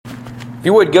If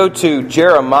you would go to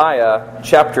Jeremiah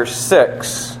chapter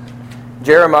 6.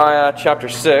 Jeremiah chapter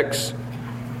 6.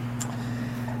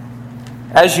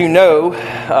 As you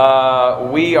know,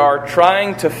 we are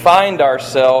trying to find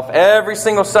ourselves every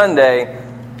single Sunday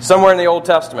somewhere in the Old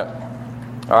Testament.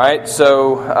 All right,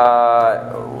 so,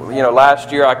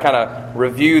 last year I kind of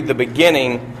reviewed the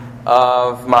beginning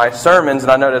of my sermons,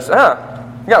 and I noticed,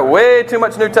 we got way too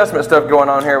much New Testament stuff going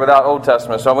on here without Old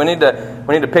Testament. So we need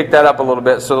to pick that up a little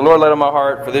bit. So the Lord laid on my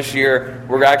heart for this year,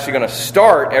 we're actually going to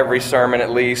start every sermon at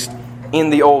least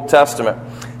in the Old Testament.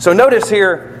 So notice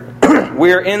here,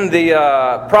 we're in the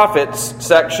prophets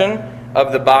section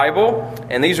of the Bible,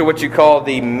 and these are what you call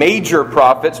the major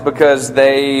prophets because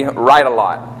they write a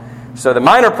lot. So the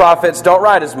minor prophets don't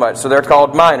write as much, so they're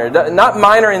called minor. Not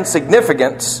minor in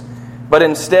significance, but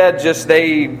instead just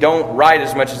they don't write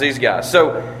as much as these guys.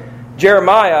 So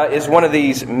Jeremiah is one of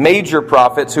these major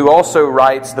prophets who also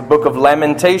writes the book of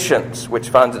Lamentations, which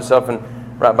finds itself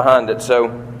right behind it. So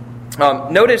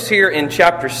notice here in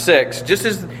chapter 6, just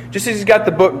as he's got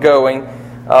the book going,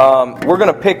 we're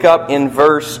going to pick up in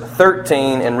verse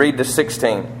 13 and read to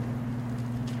 16.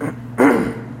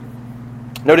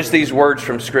 Notice these words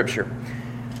from Scripture.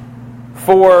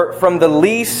 For from the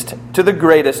least to the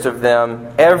greatest of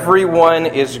them, everyone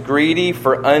is greedy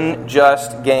for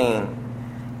unjust gain.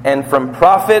 And from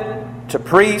prophet to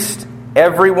priest,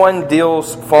 everyone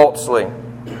deals falsely.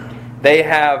 They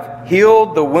have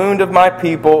healed the wound of my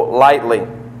people lightly,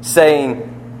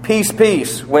 saying, Peace,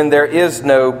 peace, when there is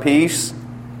no peace.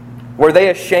 Were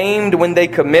they ashamed when they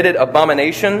committed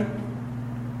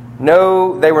abomination?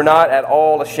 No, they were not at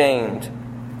all ashamed.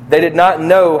 They did not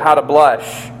know how to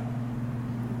blush.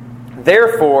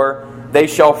 Therefore, they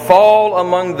shall fall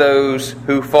among those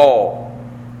who fall.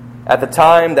 At the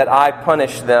time that I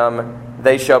punish them,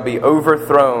 they shall be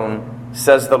overthrown,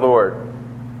 says the Lord.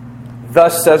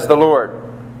 Thus says the Lord,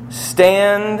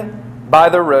 stand by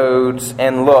the roads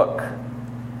and look,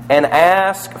 and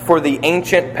ask for the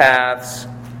ancient paths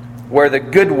where the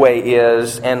good way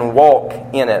is, and walk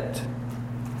in it,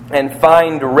 and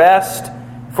find rest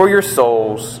for your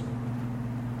souls.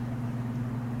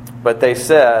 But they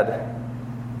said,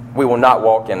 we will not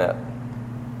walk in it.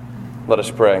 Let us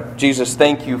pray. Jesus,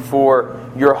 thank you for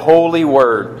your holy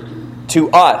word to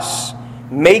us.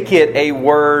 Make it a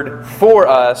word for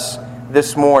us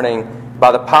this morning.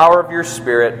 By the power of your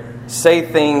Spirit, say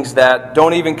things that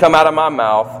don't even come out of my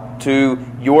mouth to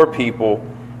your people,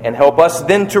 and help us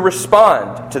then to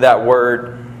respond to that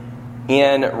word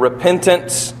in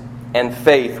repentance and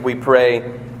faith, we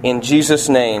pray in Jesus'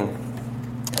 name.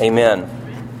 Amen.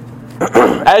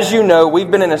 As you know, we've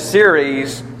been in a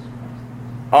series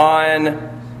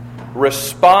on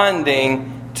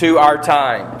responding to our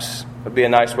times. Would be a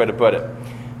nice way to put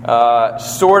it.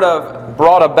 Sort of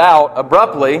brought about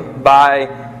abruptly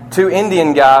by two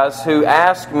Indian guys who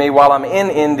asked me while I'm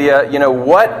in India,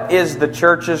 what is the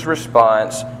church's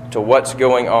response to what's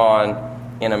going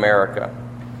on in America?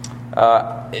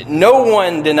 No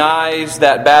one denies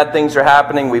that bad things are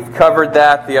happening. We've covered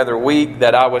that the other week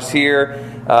that I was here.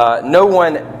 No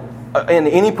one in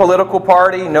any political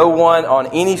party, no one on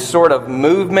any sort of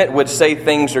movement would say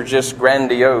things are just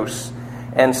grandiose.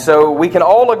 And so we can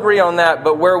all agree on that,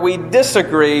 but where we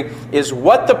disagree is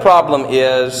what the problem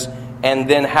is and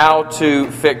then how to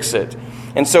fix it.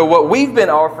 And so what we've been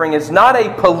offering is not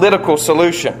a political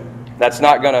solution. That's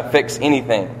not going to fix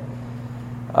anything.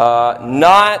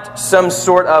 Not some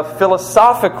sort of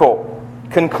philosophical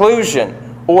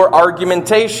conclusion or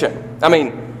argumentation. I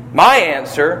mean, my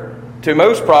answer to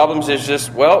most problems is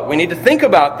just, we need to think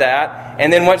about that.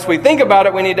 And then once we think about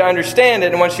it, we need to understand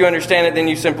it. And once you understand it, then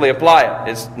you simply apply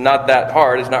it. It's not that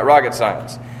hard. It's not rocket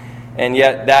science. And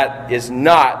yet that is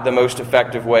not the most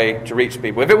effective way to reach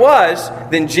people. If it was,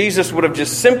 then Jesus would have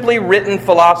just simply written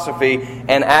philosophy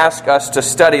and asked us to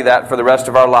study that for the rest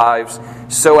of our lives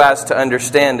so as to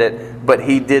understand it. But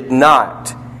He did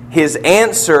not. His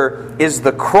answer is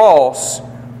the cross.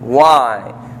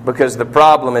 Why? Because the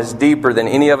problem is deeper than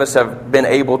any of us have been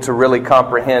able to really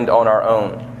comprehend on our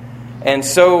own. And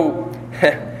so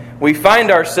we find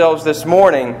ourselves this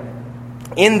morning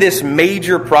in this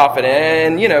major prophet.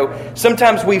 And,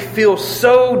 sometimes we feel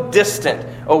so distant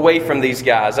away from these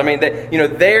guys. I mean,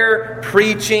 they're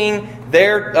preaching,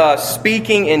 they're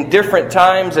speaking in different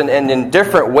times and in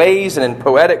different ways and in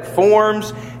poetic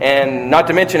forms. And not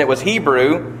to mention it was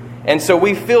Hebrew. And so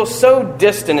we feel so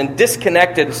distant and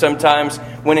disconnected sometimes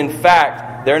when in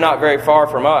fact they're not very far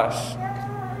from us.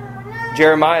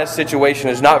 Jeremiah's situation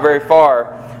is not very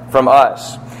far from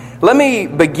us. Let me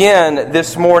begin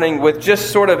this morning with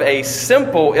just sort of a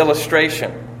simple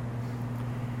illustration.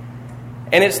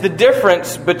 And it's the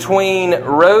difference between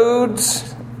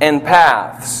roads and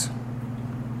paths.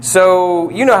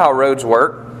 So, you know how roads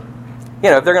work. You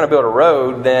know, if they're going to build a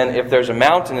road, then if there's a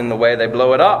mountain in the way, they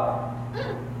blow it up.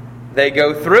 They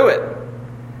go through it.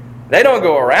 They don't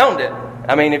go around it.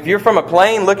 I mean, if you're from a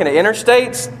plane looking at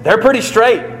interstates, they're pretty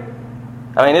straight.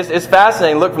 I mean, it's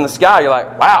fascinating to look from the sky. You're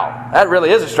like, wow, that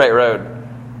really is a straight road.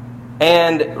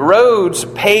 And roads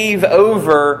pave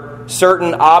over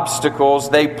certain obstacles.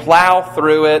 They plow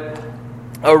through it.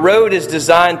 A road is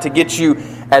designed to get you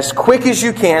as quick as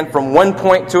you can from one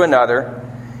point to another.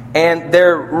 And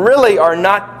there really are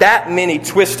not that many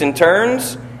twists and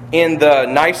turns in the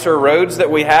nicer roads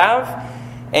that we have.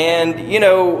 And, you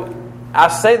know, I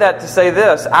say that to say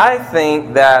this. I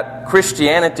think that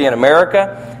Christianity in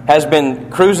America has been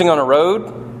cruising on a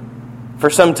road for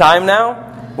some time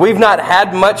now. We've not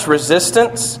had much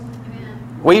resistance.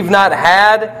 We've not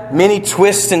had many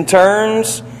twists and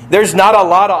turns. There's not a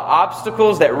lot of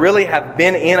obstacles that really have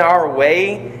been in our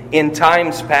way in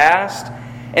times past.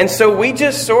 And so we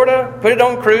just sort of put it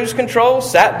on cruise control,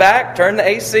 sat back, turned the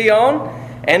AC on,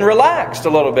 and relaxed a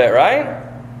little bit, right?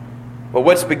 But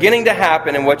what's beginning to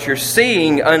happen and what you're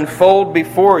seeing unfold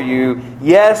before you,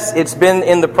 yes, it's been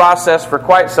in the process for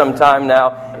quite some time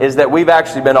now, is that we've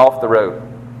actually been off the road.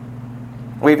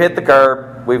 We've hit the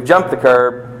curb. We've jumped the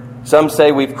curb. Some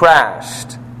say we've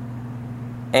crashed.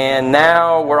 And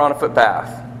now we're on a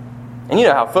footpath. And you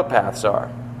know how footpaths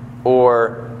are.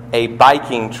 Or a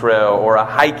biking trail or a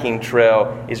hiking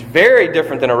trail is very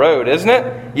different than a road, isn't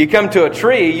it? You come to a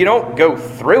tree, you don't go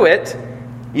through it.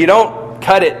 You don't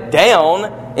cut it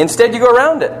down. Instead, you go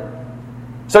around it.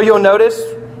 So you'll notice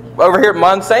over here at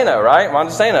Montesano, right?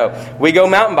 Montesano. We go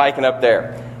mountain biking up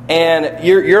there. And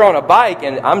you're on a bike,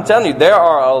 and I'm telling you, there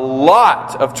are a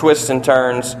lot of twists and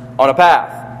turns on a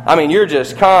path. I mean, you're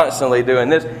just constantly doing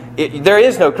this. There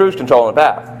is no cruise control on a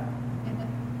path.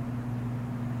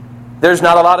 There's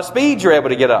not a lot of speed you're able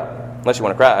to get up, unless you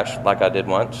want to crash, like I did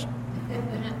once.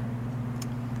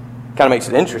 Kind of makes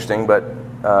it interesting, but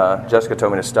Jessica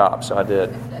told me to stop, so I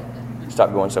did.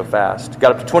 Stop going so fast.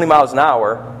 Got up to 20 miles an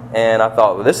hour, and I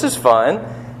thought, well, this is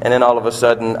fun. And then all of a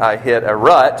sudden, I hit a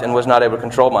rut and was not able to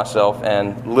control myself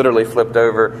and literally flipped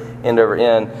over, end over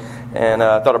end, and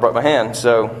I thought I broke my hand.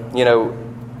 So, you know,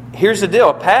 here's the deal.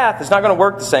 A path is not going to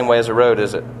work the same way as a road,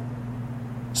 is it?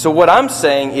 So what I'm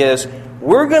saying is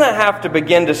we're going to have to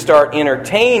begin to start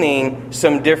entertaining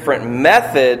some different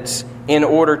methods in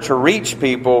order to reach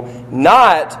people.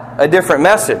 Not a different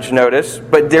message, notice,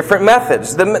 but different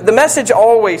methods. The message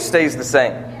always stays the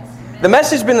same. The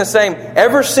message has been the same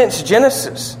ever since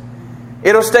Genesis.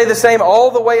 It'll stay the same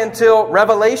all the way until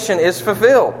Revelation is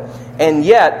fulfilled. And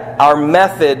yet, our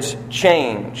methods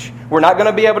change. We're not going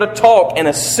to be able to talk and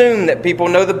assume that people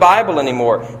know the Bible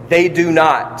anymore. They do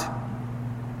not.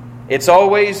 It's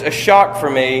always a shock for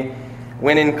me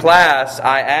when in class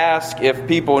I ask if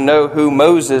people know who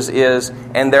Moses is,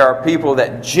 and there are people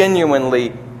that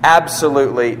genuinely,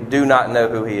 absolutely do not know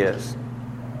who he is.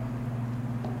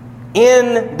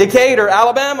 In Decatur,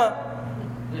 Alabama,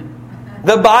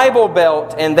 the Bible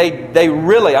Belt, and they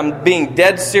really, I'm being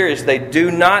dead serious, they do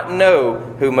not know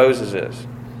who Moses is.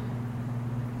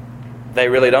 They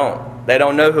really don't. They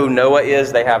don't know who Noah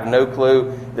is. They have no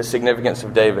clue the significance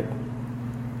of David.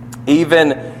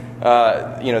 Even,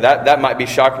 that might be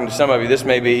shocking to some of you. This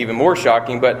may be even more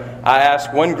shocking, but I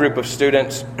asked one group of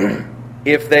students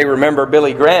if they remember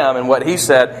Billy Graham and what he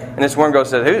said, and this one girl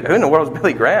said, who in the world is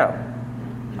Billy Graham?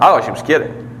 I thought she was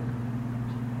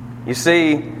kidding. You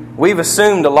see, we've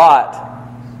assumed a lot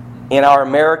in our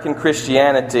American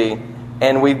Christianity,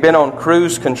 and we've been on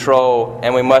cruise control,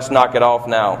 and we must knock it off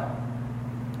now.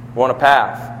 We're on a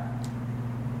path.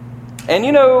 And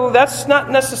you know, that's not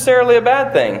necessarily a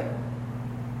bad thing.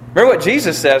 Remember what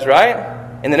Jesus says,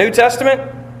 right? In the New Testament?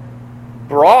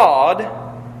 Broad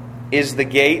is the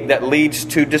gate that leads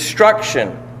to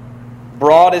destruction.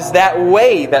 Broad is that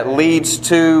way that leads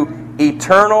to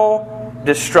eternal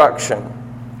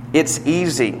destruction. It's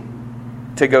easy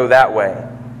to go that way.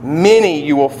 Many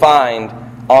you will find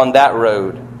on that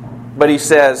road. But he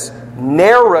says,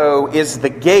 narrow is the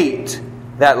gate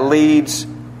that leads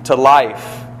to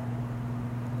life.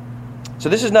 So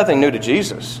this is nothing new to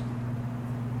Jesus.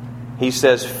 He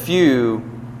says, few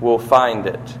will find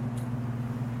it.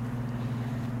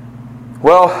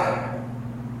 Well,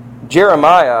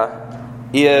 Jeremiah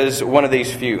is one of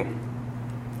these few.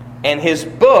 And his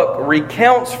book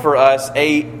recounts for us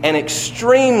an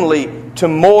extremely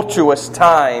tumultuous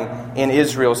time in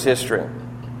Israel's history.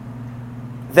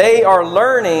 They are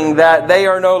learning that they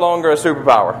are no longer a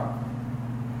superpower.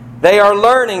 They are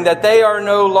learning that they are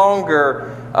no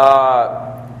longer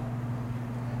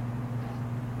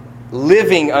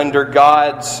living under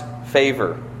God's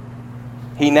favor.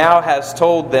 He now has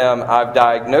told them, I've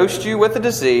diagnosed you with a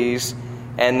disease,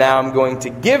 and now I'm going to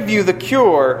give you the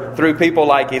cure through people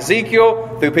like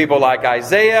Ezekiel, through people like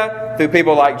Isaiah, through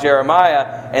people like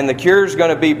Jeremiah, and the cure is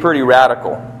going to be pretty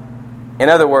radical. In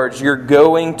other words, you're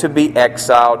going to be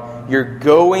exiled, you're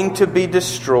going to be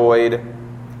destroyed,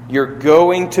 you're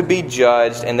going to be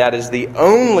judged, and that is the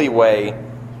only way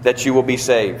that you will be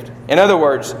saved. In other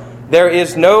words, there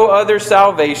is no other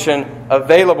salvation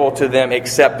available to them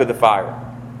except through the fire.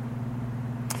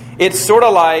 It's sort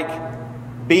of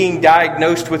like being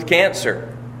diagnosed with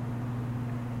cancer.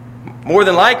 More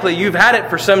than likely, you've had it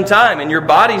for some time and your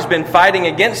body's been fighting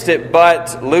against it,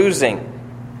 but losing.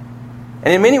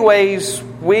 And in many ways,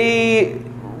 we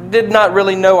did not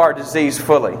really know our disease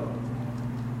fully.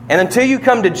 And until you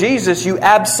come to Jesus, you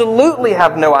absolutely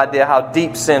have no idea how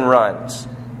deep sin runs.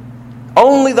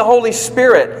 Only the Holy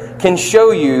Spirit can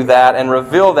show you that and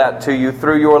reveal that to you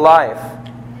through your life.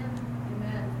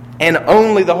 And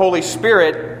only the Holy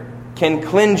Spirit can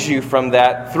cleanse you from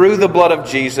that through the blood of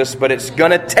Jesus, but it's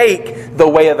going to take the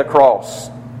way of the cross.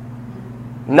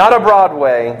 Not a broad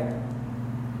way,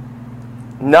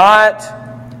 not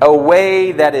a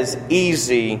way that is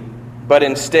easy, but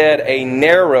instead a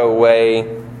narrow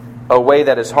way, a way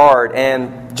that is hard.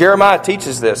 And Jeremiah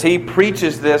teaches this. He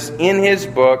preaches this in his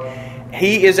book.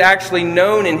 He is actually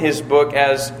known in his book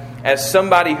as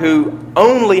somebody who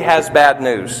only has bad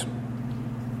news.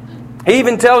 He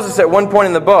even tells us at one point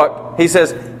in the book, he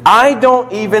says, I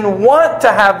don't even want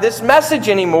to have this message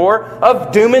anymore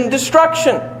of doom and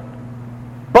destruction.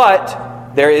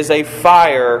 But there is a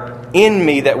fire in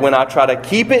me that when I try to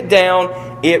keep it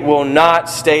down, it will not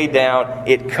stay down.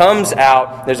 It comes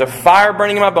out. There's a fire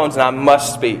burning in my bones and I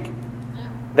must speak.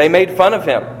 They made fun of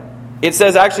him. It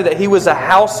says actually that he was a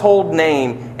household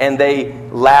name and they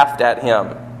laughed at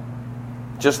him.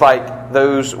 Just like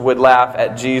those would laugh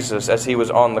at Jesus as he was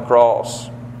on the cross,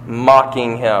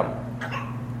 mocking him.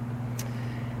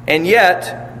 And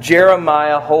yet,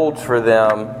 Jeremiah holds for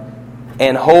them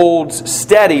and holds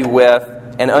steady with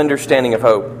an understanding of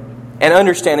hope, an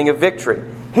understanding of victory.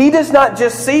 He does not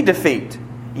just see defeat.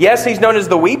 Yes, he's known as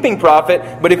the weeping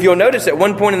prophet, but if you'll notice at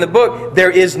one point in the book,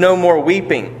 there is no more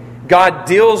weeping. God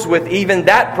deals with even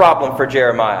that problem for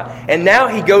Jeremiah. And now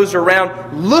he goes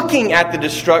around looking at the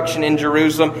destruction in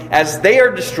Jerusalem as they are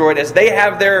destroyed, as they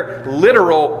have their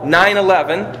literal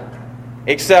 9/11,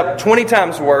 except 20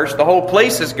 times worse. The whole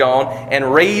place is gone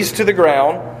and razed to the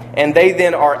ground, and they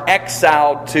then are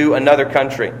exiled to another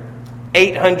country,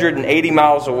 880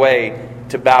 miles away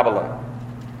to Babylon.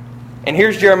 And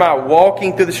here's Jeremiah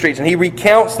walking through the streets, and he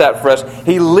recounts that for us.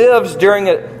 He lives during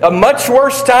a much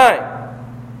worse time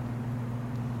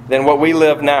than what we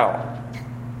live now.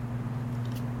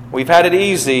 We've had it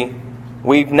easy.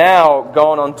 We've now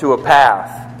gone onto a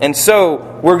path. And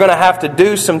so we're going to have to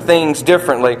do some things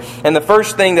differently. And the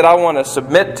first thing that I want to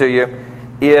submit to you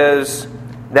is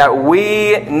that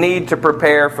we need to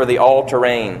prepare for the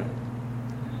all-terrain.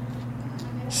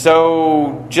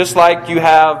 So just like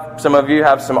some of you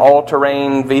have some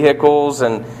all-terrain vehicles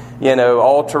and,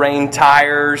 all-terrain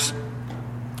tires,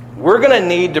 we're going to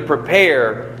need to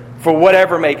prepare for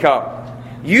whatever may come.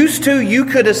 Used to, you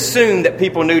could assume that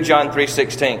people knew John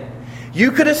 3:16.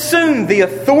 You could assume the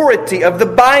authority of the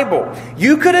Bible.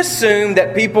 You could assume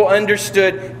that people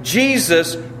understood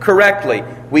Jesus correctly.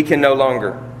 We can no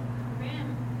longer.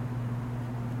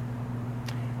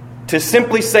 To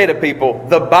simply say to people,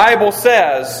 the Bible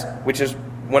says, which is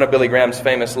one of Billy Graham's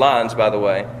famous lines, by the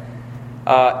way,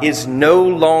 is no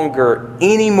longer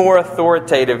any more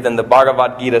authoritative than the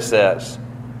Bhagavad Gita says,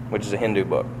 which is a Hindu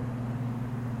book.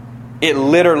 It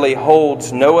literally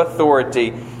holds no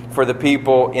authority for the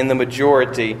people in the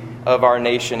majority of our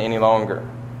nation any longer.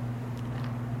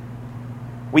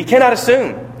 We cannot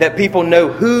assume that people know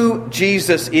who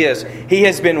Jesus is. He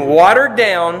has been watered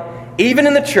down, even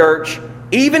in the church,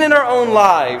 even in our own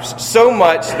lives, so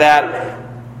much that,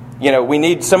 we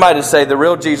need somebody to say the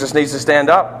real Jesus needs to stand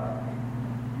up.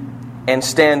 And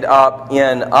stand up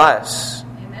in us.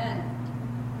 Amen.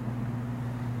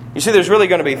 You see, there's really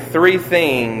going to be three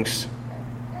things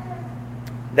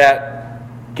that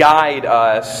guide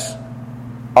us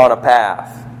on a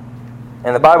path.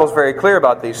 And the Bible's very clear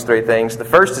about these three things. The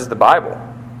first is the Bible,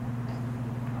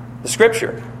 the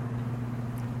Scripture.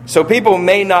 So people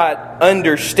may not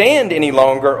understand any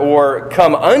longer or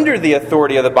come under the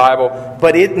authority of the Bible,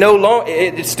 but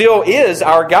it still is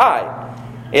our guide.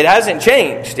 It hasn't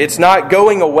changed. It's not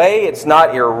going away. It's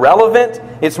not irrelevant.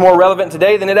 It's more relevant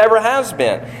today than it ever has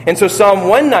been. And so Psalm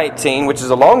 119, which is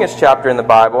the longest chapter in the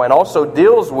Bible and also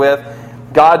deals with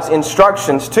God's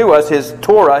instructions to us, His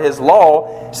Torah, His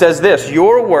law, says this: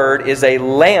 your word is a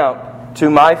lamp to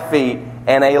my feet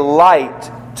and a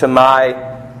light to my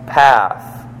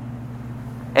path.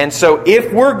 And so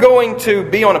if we're going to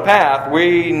be on a path,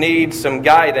 we need some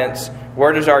guidance.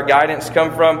 Where does our guidance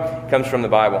come from? It comes from the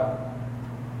Bible.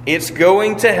 It's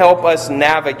going to help us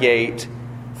navigate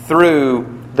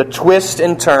through the twists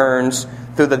and turns,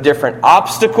 through the different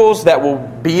obstacles that will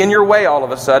be in your way all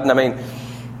of a sudden. I mean,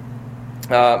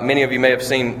 many of you may have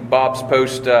seen Bob's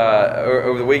post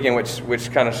over the weekend,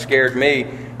 which kind of scared me.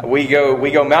 We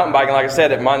go mountain biking, like I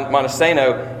said, at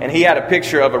Montesano, and he had a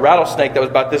picture of a rattlesnake that was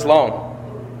about this long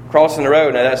crossing the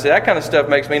road. And that kind of stuff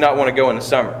makes me not want to go in the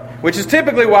summer, which is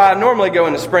typically why I normally go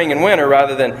in the spring and winter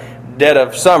rather than dead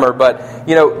of summer. But,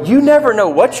 you never know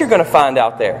what you're going to find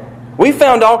out there. We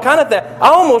found all kind of that. I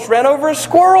almost ran over a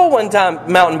squirrel one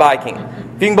time mountain biking.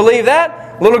 If you can believe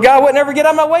that. Little guy wouldn't ever get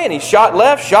out of my way, and he shot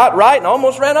left, shot right, and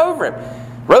almost ran over him.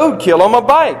 Roadkill on my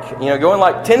bike, going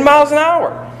like 10 miles an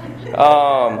hour.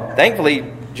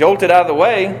 Thankfully, jolted out of the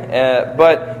way.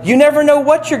 But you never know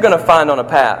what you're going to find on a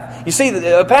path. You see,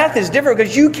 a path is different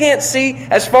because you can't see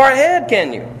as far ahead,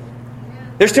 can you?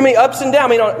 There's too many ups and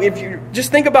downs. If you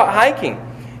just think about hiking,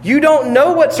 you don't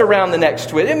know what's around the next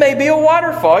twist. It may be a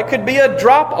waterfall. It could be a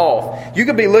drop-off. You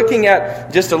could be looking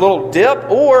at just a little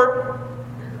dip or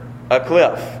a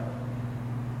cliff.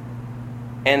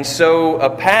 And so a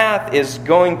path is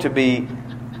going to be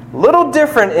a little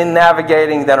different in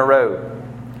navigating than a road.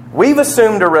 We've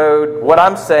assumed a road. What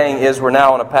I'm saying is we're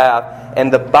now on a path,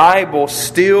 and the Bible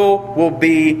still will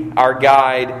be our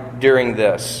guide during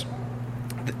this.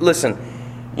 Listen,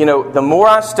 the more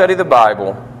I study the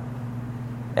Bible,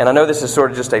 and I know this is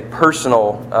sort of just a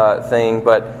personal thing,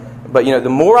 but the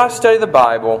more I study the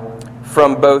Bible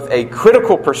from both a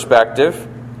critical perspective,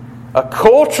 a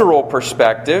cultural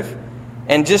perspective,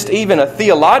 and just even a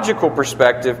theological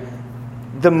perspective,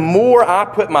 the more I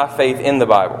put my faith in the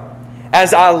Bible.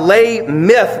 As I lay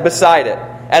myth beside it,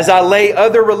 as I lay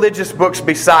other religious books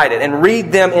beside it and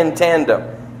read them in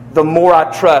tandem, the more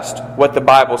I trust what the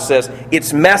Bible says.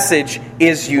 Its message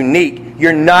is unique.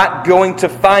 You're not going to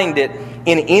find it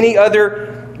in any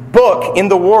other book in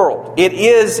the world. It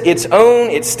is its own.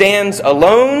 It stands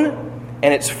alone,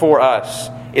 and it's for us.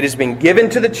 It has been given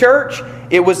to the church.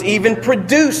 It was even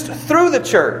produced through the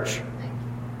church.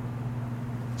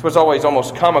 That's what's always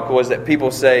almost comical, is that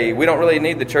people say, we don't really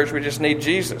need the church, we just need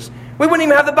Jesus. We wouldn't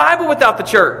even have the Bible without the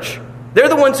church. They're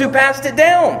the ones who passed it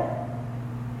down.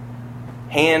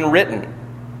 Handwritten.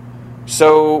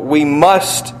 So we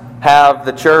must have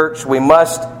the church. We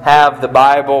must have the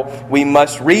Bible. We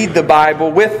must read the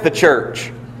Bible with the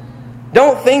church.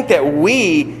 Don't think that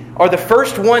we are the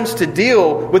first ones to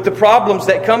deal with the problems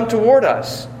that come toward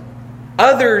us.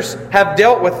 Others have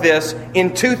dealt with this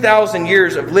in 2,000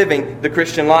 years of living the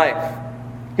Christian life.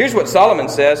 Here's what Solomon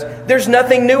says: there's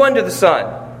nothing new under the sun.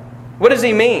 What does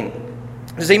he mean?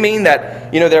 Does he mean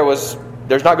that,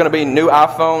 there's not going to be new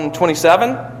iPhone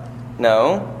 27?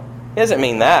 No, he doesn't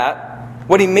mean that.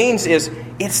 What he means is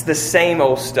it's the same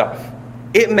old stuff.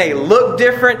 It may look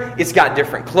different, it's got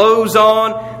different clothes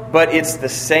on, but it's the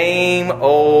same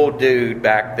old dude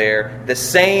back there, the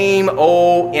same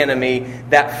old enemy,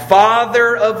 that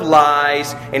father of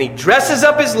lies, and he dresses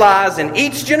up his lies in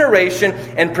each generation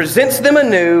and presents them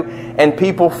anew, and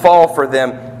people fall for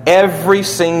them every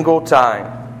single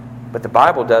time. But the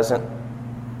Bible doesn't.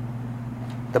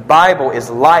 The Bible is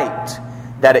light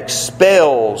that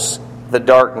expels the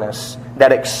darkness,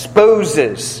 that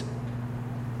exposes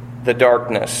the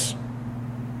darkness.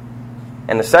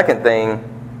 And the second thing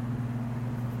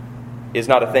is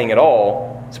not a thing at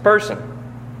all. It's a person.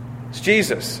 It's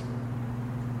Jesus,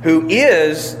 who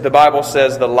is, the Bible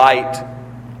says, the light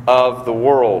of the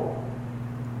world.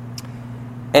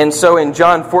 And so in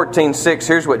John 14:6,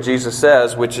 here's what Jesus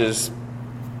says, which is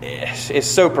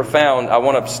so profound. I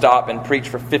want to stop and preach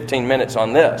for 15 minutes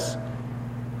on this.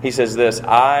 He says this: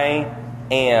 I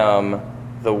am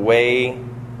the way.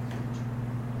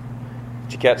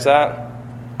 Did you catch that?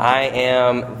 I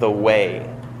am the way.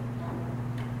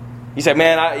 You say,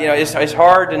 man, it's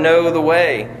hard to know the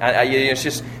way. It's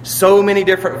just so many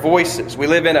different voices. We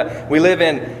live in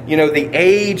the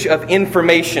age of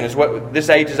information is what this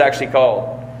age is actually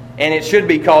called, and it should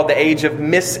be called the age of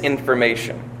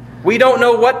misinformation. We don't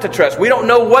know what to trust. We don't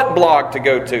know what blog to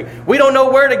go to. We don't know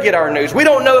where to get our news. We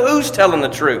don't know who's telling the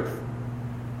truth.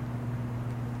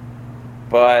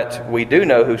 But we do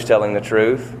know who's telling the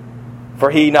truth. For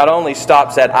he not only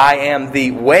stops at I am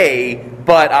the way,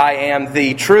 but I am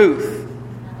the truth.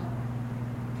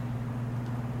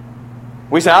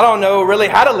 We say, I don't know really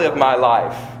how to live my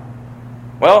life.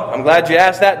 Well, I'm glad you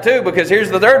asked that too, because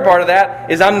here's the third part of that,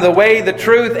 is I'm the way, the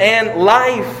truth, and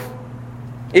life.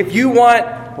 If you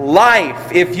want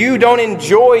life, if you don't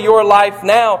enjoy your life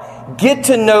now, get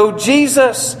to know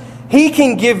Jesus. He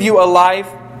can give you a life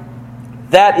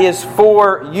that is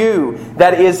for you,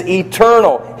 that is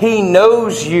eternal. He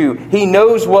knows you. He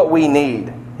knows what we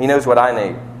need. He knows what I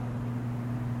need.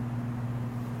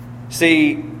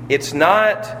 See, it's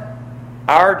not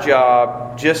our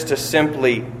job just to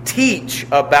simply teach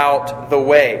about the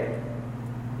way,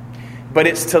 but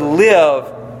it's to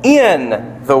live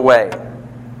in the way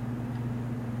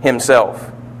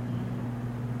Himself.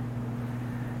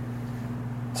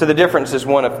 So the difference is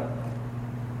one of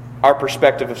our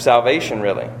perspective of salvation,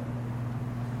 really.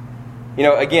 You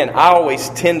know, again, I always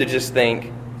tend to just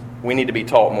think we need to be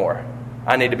taught more.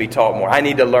 I need to be taught more. I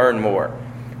need to learn more.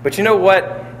 But you know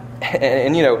what?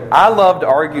 And you know, I love to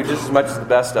argue just as much as the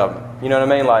best of them. You know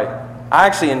what I mean? Like, I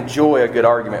actually enjoy a good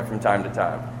argument from time to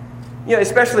time. You know,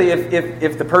 especially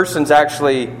if the person's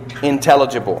actually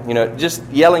intelligible. You know, just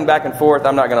yelling back and forth,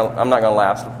 I'm not gonna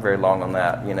last very long on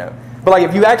that. You know, but like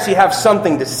if you actually have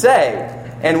something to say,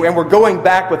 and we're going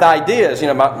back with ideas.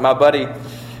 You know, my buddy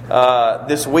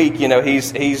this week, you know,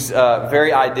 he's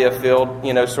very idea filled.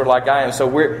 You know, sort of like I am. So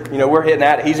we're hitting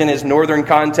at it. He's in his northern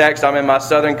context. I'm in my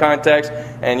southern context,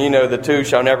 and you know, the two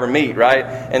shall never meet, right?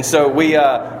 And so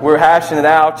we're hashing it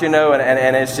out. You know,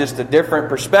 and it's just a different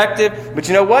perspective. But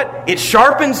you know what? It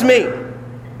sharpens me.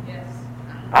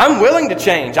 I'm willing to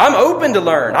change. I'm open to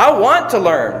learn. I want to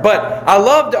learn. But I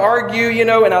love to argue, you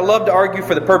know, and I love to argue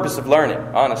for the purpose of learning,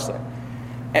 honestly.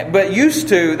 But used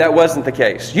to, that wasn't the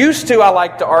case. Used to, I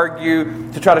like to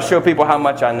argue to try to show people how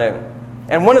much I knew.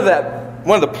 And one of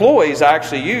the ploys I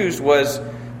actually used was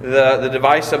the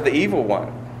device of the evil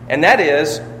one. And that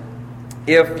is,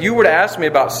 if you were to ask me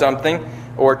about something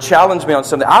or challenge me on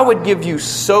something, I would give you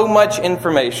so much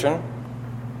information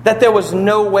that there was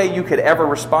no way you could ever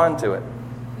respond to it.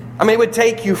 I mean, it would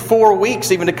take you 4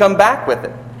 weeks even to come back with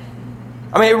it.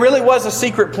 I mean, it really was a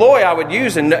secret ploy I would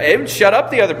use, and it would shut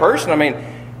up the other person. I mean,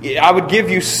 I would give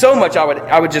you so much.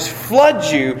 I would just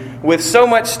flood you with so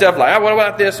much stuff like, what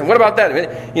about this and what about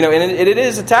that? You know, and it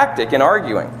is a tactic in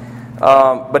arguing,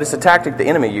 but it's a tactic the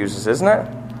enemy uses, isn't it?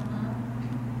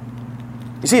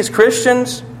 You see, as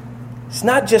Christians, it's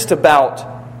not just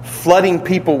about flooding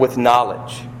people with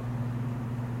knowledge.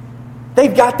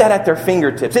 They've got that at their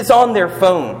fingertips. It's on their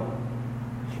phone.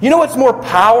 You know what's more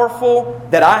powerful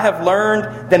that I have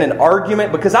learned than an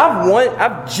argument? Because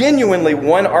I've genuinely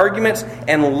won arguments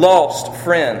and lost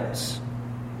friends.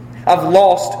 I've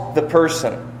lost the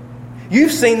person.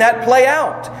 You've seen that play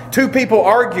out. Two people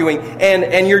arguing,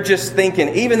 and you're just thinking,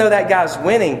 even though that guy's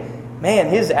winning, man,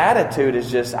 his attitude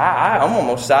is just, I'm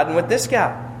almost siding with this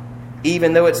guy,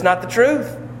 even though it's not the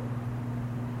truth.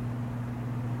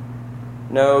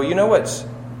 No, you know what's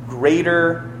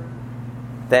greater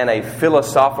than a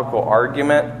philosophical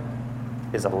argument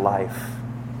is a life.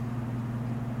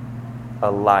 A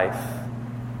life.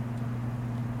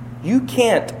 You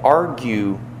can't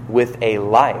argue with a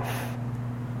life.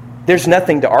 There's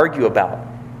nothing to argue about.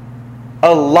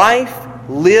 A life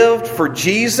lived for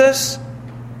Jesus,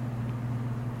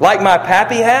 like my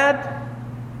pappy had.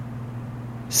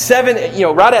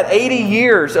 Right at 80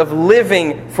 years of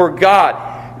living for God.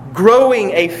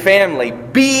 Growing a family,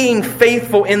 being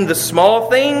faithful in the small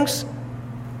things,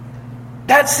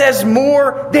 that says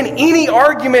more than any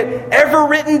argument ever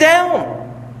written down.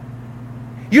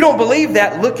 You don't believe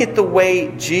that? Look at the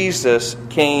way Jesus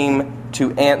came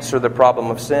to answer the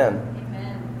problem of sin.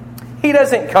 Amen. He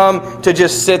doesn't come to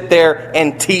just sit there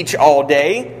and teach all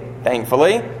day,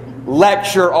 thankfully,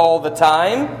 lecture all the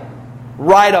time,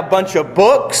 write a bunch of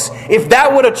books. If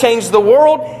that would have changed the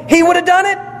world, He would have done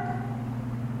it.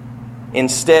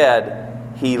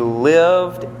 Instead, He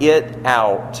lived it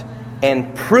out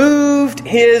and proved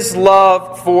His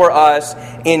love for us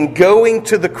in going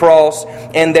to the cross,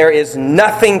 and there is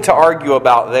nothing to argue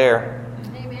about there.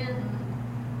 Amen.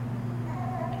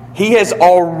 He has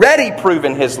already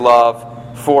proven His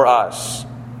love for us,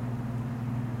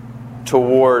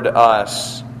 toward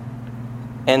us.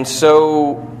 And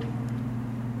so,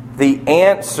 the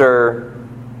answer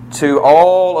to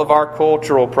all of our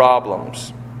cultural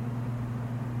problems,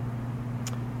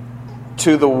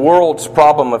 to the world's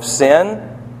problem of sin,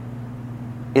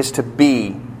 is to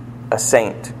be a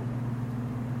saint.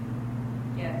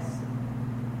 Yes.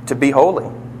 To be holy.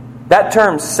 That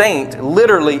term saint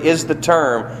literally is the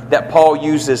term that Paul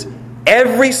uses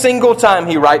every single time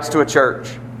he writes to a church.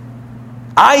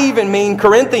 I even mean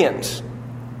Corinthians.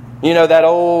 You know, that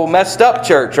old messed up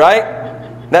church,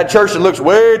 right? That church that looks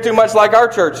way too much like our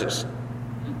churches.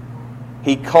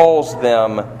 He calls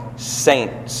them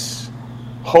saints,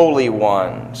 holy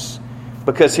ones.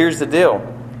 Because here's the deal.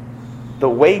 The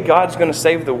way God's going to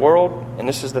save the world, and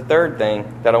this is the third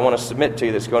thing that I want to submit to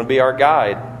you that's going to be our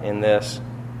guide in this.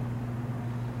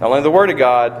 Not only the Word of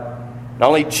God, not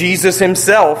only Jesus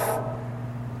Himself,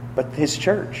 but His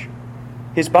church,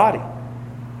 His body.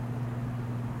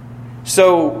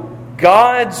 So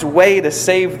God's way to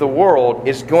save the world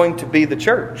is going to be the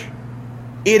church.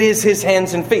 It is His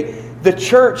hands and feet. The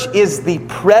church is the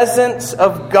presence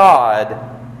of God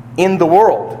in the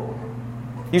world.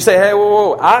 You say, hey,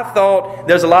 whoa, I thought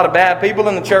there's a lot of bad people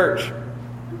in the church.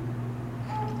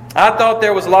 I thought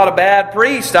there was a lot of bad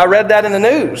priests. I read that in the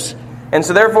news. And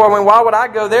so therefore, why would I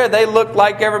go there? They look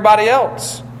like everybody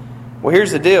else. Well,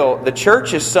 here's the deal. The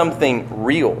church is something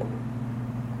real.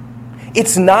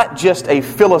 It's not just a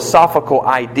philosophical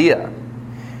idea.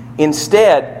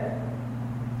 Instead,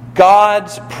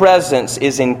 God's presence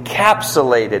is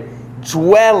encapsulated,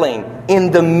 dwelling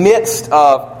in the midst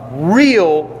of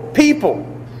real people.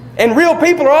 And real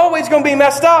people are always going to be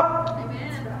messed up.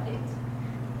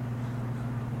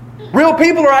 Real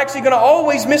people are actually going to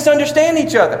always misunderstand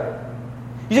each other.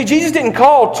 You see, Jesus didn't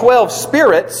call 12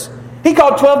 spirits. He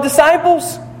called 12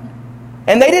 disciples.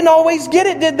 And they didn't always get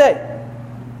it, did they?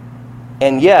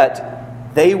 And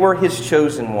yet, they were His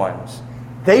chosen ones.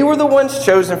 They were the ones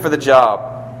chosen for the job.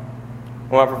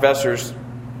 One of my professors,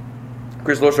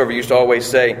 Chris Loshover, used to always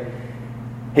say,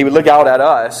 he would look out at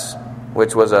us,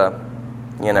 which was a,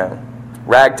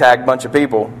 ragtag bunch of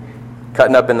people,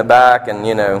 cutting up in the back and,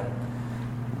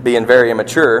 being very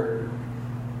immature.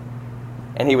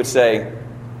 And he would say,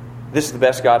 this is the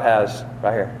best God has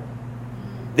right here.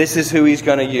 This is who He's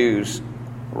going to use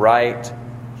right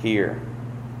here.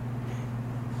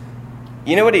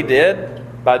 You know what He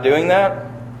did by doing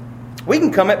that? We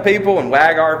can come at people and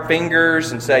wag our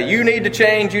fingers and say, you need to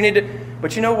change, you need to...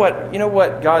 But you know what? You know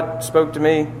what God spoke to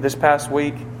me this past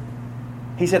week?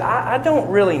 He said, I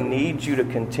don't really need you to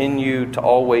continue to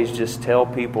always just tell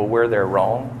people where they're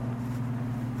wrong.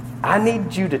 I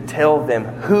need you to tell them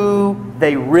who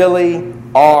they really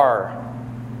are.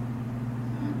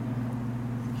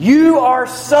 You are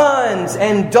sons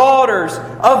and daughters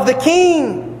of the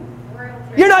King.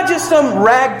 You're not just some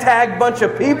ragtag bunch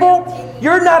of people.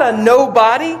 You're not a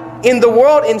nobody in the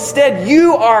world. Instead,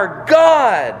 you are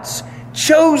God's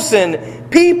chosen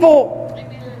people.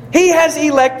 He has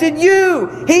elected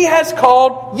you. He has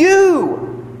called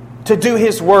you to do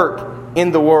His work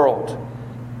in the world.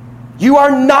 You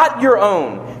are not your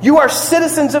own. You are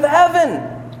citizens of heaven.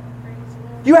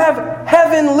 You have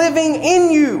heaven living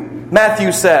in you,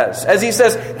 Matthew says. As he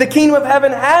says, the kingdom of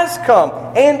heaven has come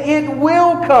and it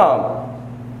will come.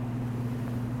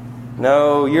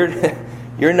 No,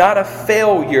 you're not a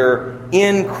failure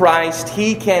in Christ.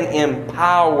 He can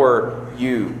empower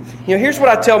you. Here's what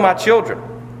I tell my children.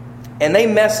 And they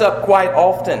mess up quite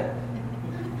often.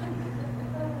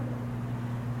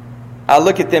 I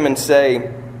look at them and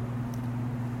say,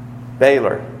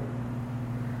 Baylor,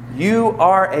 you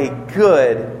are a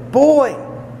good boy.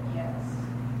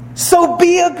 So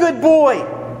be a good boy.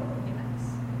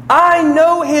 I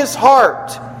know his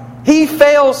heart. He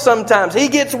fails sometimes. He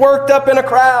gets worked up in a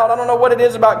crowd. I don't know what it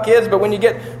is about kids, but when you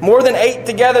get more than 8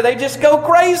 together, they just go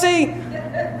crazy.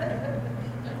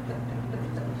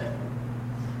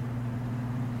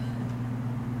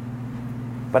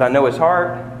 But I know his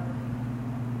heart.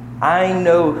 I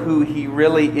know who he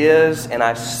really is, and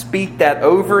I speak that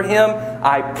over him.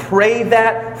 I pray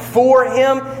that for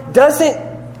him.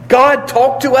 Doesn't God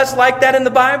talk to us like that in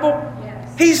the Bible?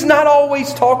 Yes. He's not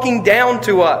always talking down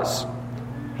to us.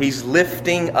 He's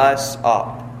lifting us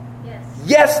up.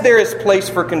 Yes, there is place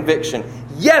for conviction.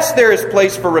 Yes, there is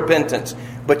place for repentance.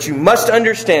 But you must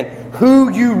understand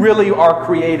who you really are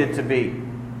created to be.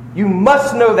 You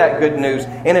must know that good news.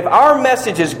 And if our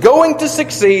message is going to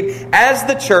succeed as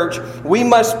the church, we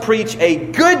must preach a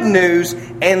good news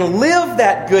and live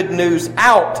that good news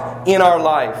out in our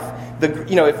life.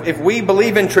 If we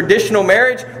believe in traditional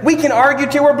marriage, we can argue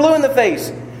till we're blue in the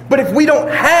face. But if we don't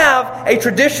have a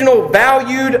traditional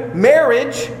valued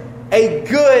marriage, a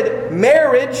good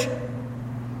marriage,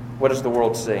 what does the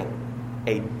world see?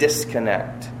 A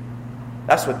disconnect.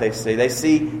 That's what they see. They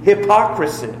see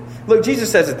hypocrisy. Look,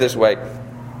 Jesus says it this way.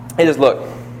 He says, look,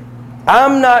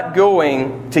 I'm not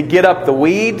going to get up the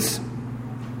weeds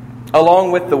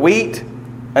along with the wheat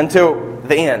until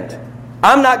the end.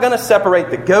 I'm not going to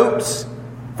separate the goats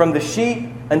from the sheep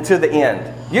until the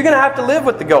end. You're going to have to live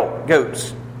with the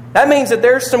goats. That means that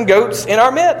there's some goats in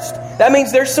our midst. That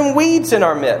means there's some weeds in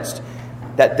our midst.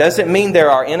 That doesn't mean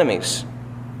they're our enemies.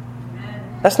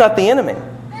 That's not the enemy.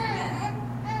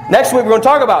 Next week we're going to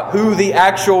talk about who the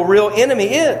actual real enemy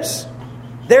is.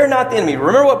 They're not the enemy.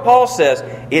 Remember what Paul says.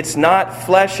 It's not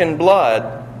flesh and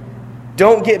blood.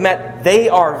 Don't get mad. They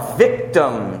are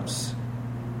victims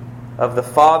of the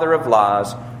father of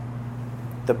lies.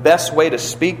 The best way to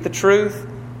speak the truth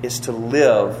is to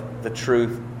live the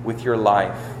truth with your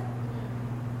life.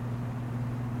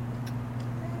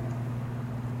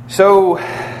 So,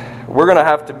 we're going to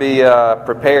have to be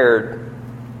prepared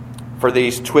for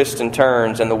these twists and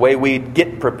turns. And the way we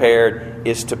get prepared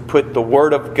is to put the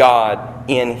Word of God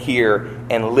in here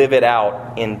and live it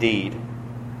out in deed.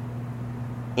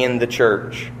 In the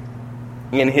church.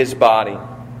 In His body.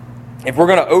 If we're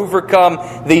going to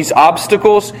overcome these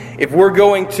obstacles, if we're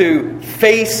going to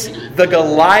face the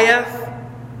Goliath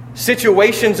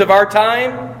situations of our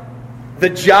time, the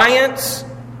giants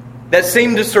that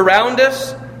seem to surround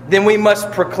us, then we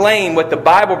must proclaim what the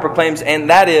Bible proclaims,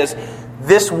 and that is,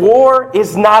 this war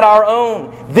is not our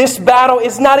own. This battle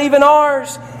is not even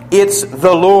ours. It's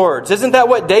the Lord's. Isn't that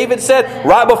what David said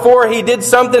right before he did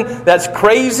something that's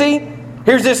crazy?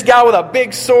 Here's this guy with a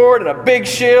big sword and a big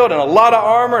shield and a lot of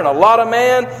armor and a lot of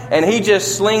man, and he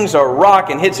just slings a rock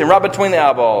and hits him right between the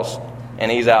eyeballs,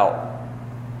 and he's out.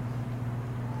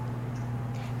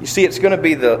 You see, it's going to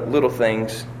be the little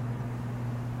things,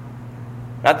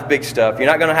 not the big stuff. You're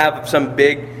not going to have some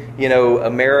big,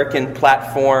 American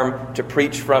platform to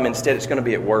preach from. Instead, it's going to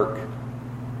be at work.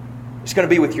 It's going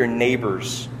to be with your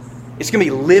neighbors. It's going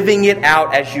to be living it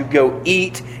out as you go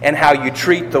eat and how you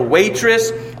treat the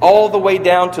waitress all the way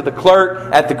down to the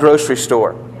clerk at the grocery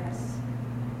store. Yes.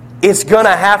 It's going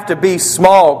to have to be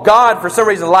small. God, for some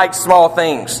reason, likes small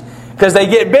things because they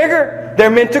get bigger.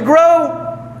 They're meant to grow.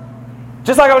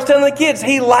 Just like I was telling the kids,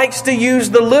 He likes to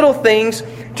use the little things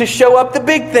to show up the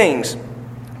big things.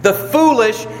 The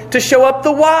foolish to show up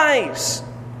the wise.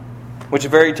 Which is a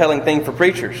very telling thing for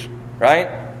preachers,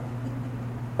 right?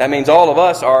 That means all of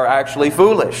us are actually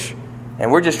foolish.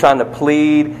 And we're just trying to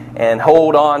plead and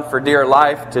hold on for dear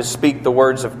life to speak the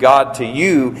words of God to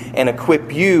you and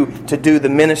equip you to do the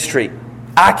ministry.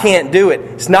 I can't do it.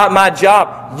 It's not my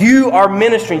job. You are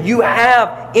ministering. You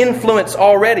have influence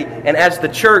already. And as the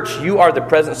church, you are the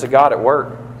presence of God at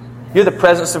work. You're the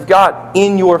presence of God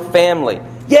in your family.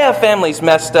 Yeah, family's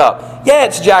messed up. Yeah,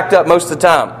 it's jacked up most of the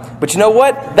time. But you know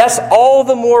what? That's all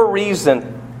the more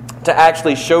reason to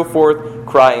actually show forth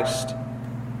Christ.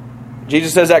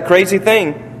 Jesus says that crazy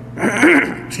thing,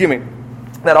 excuse me,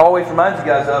 that always reminds you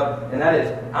guys of, and that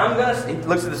is, he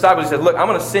looks at the disciples and says, look, I'm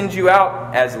going to send you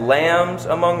out as lambs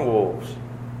among wolves.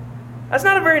 That's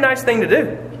not a very nice thing to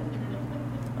do.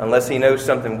 Unless He knows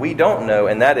something we don't know,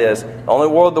 and that is, the only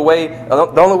way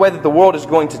that the world is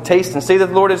going to taste and see that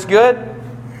the Lord is good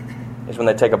is when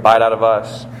they take a bite out of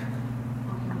us.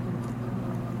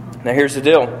 Now here's the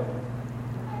deal.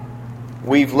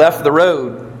 We've left the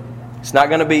road. It's not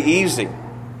going to be easy.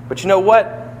 But you know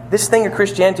what? This thing of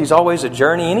Christianity is always a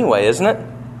journey anyway, isn't it?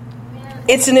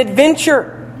 It's an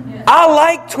adventure. I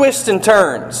like twists and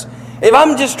turns. If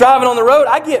I'm just driving on the road,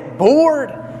 I get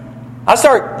bored. I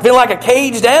start feeling like a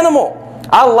caged animal.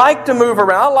 I like to move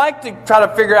around. I like to try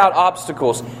to figure out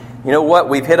obstacles. You know what?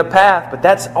 We've hit a path, but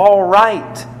that's all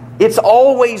right. It's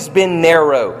always been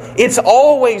narrow. It's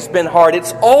always been hard.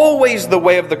 It's always the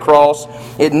way of the cross.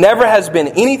 It never has been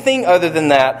anything other than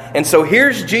that. And so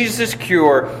here's Jesus'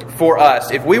 cure for us.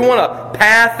 If we want a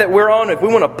path that we're on, if we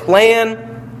want a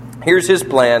plan, here's His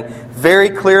plan.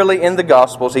 Very clearly in the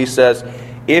Gospels, He says,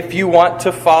 if you want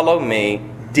to follow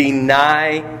me,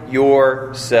 deny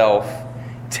yourself.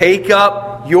 Take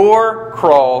up your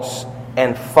cross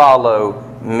and follow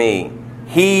me.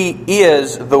 He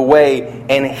is the way,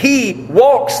 and He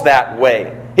walks that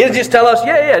way. He doesn't just tell us,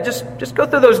 just go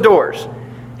through those doors.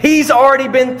 He's already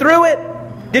been through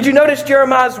it. Did you notice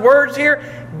Jeremiah's words here?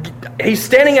 He's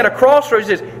standing at a crossroads.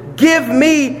 He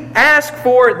says, ask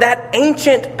for that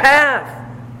ancient path.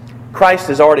 Christ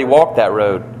has already walked that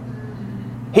road.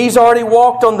 He's already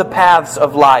walked on the paths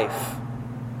of life.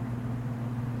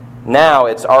 Now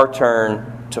it's our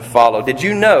turn to follow. Did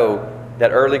you know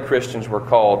that early Christians were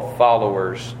called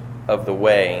followers of the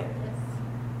way?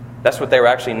 That's what they were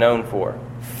actually known for.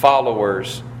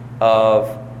 Followers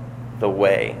of the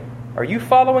way. Are you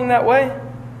following that way?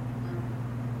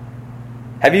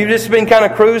 Have you just been kind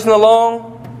of cruising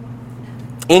along?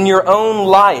 In your own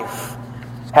life,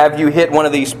 have you hit one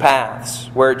of these paths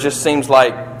where it just seems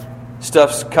like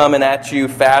stuff's coming at you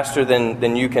faster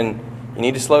than you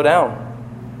need to slow down?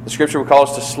 The Scripture would call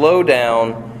us to slow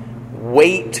down,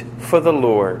 wait for the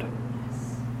Lord.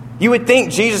 You would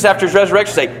think Jesus, after His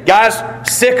resurrection, say, guys,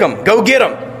 sick them, go get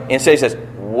them. Instead He says,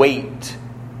 wait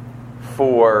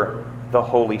for the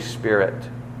Holy Spirit.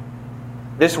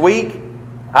 This week,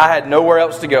 I had nowhere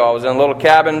else to go. I was in a little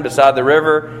cabin beside the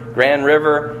river, Grand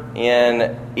River,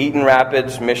 in Eaton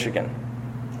Rapids, Michigan.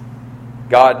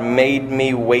 God made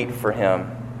me wait for Him.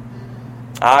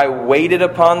 I waited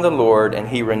upon the Lord, and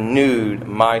He renewed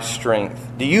my strength.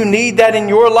 Do you need that in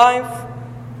your life?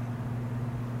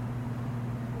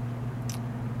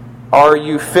 Are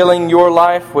you filling your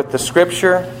life with the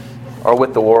Scripture or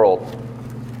with the world?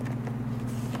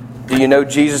 Do you know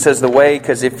Jesus as the way?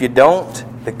 Because if you don't,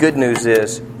 the good news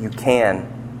is you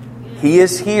can. He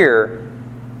is here.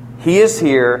 He is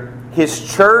here.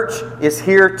 His church is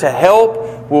here to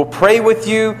help. We'll pray with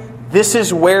you. This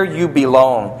is where you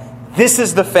belong. This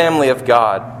is the family of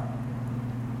God.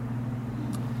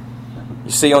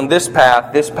 You see, on this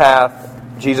path,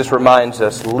 Jesus reminds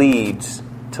us, leads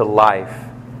to life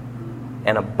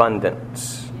and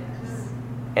abundance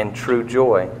and true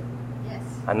joy.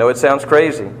 I know it sounds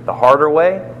crazy. The harder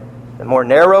way, the more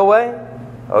narrow way,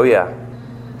 oh yeah,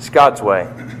 it's God's way.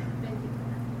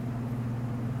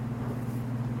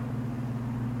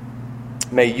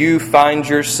 May you find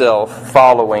yourself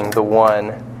following the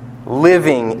one,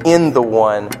 living in the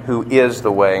one who is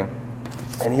the way,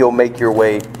 and He'll make your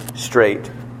way straight.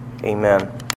 Amen.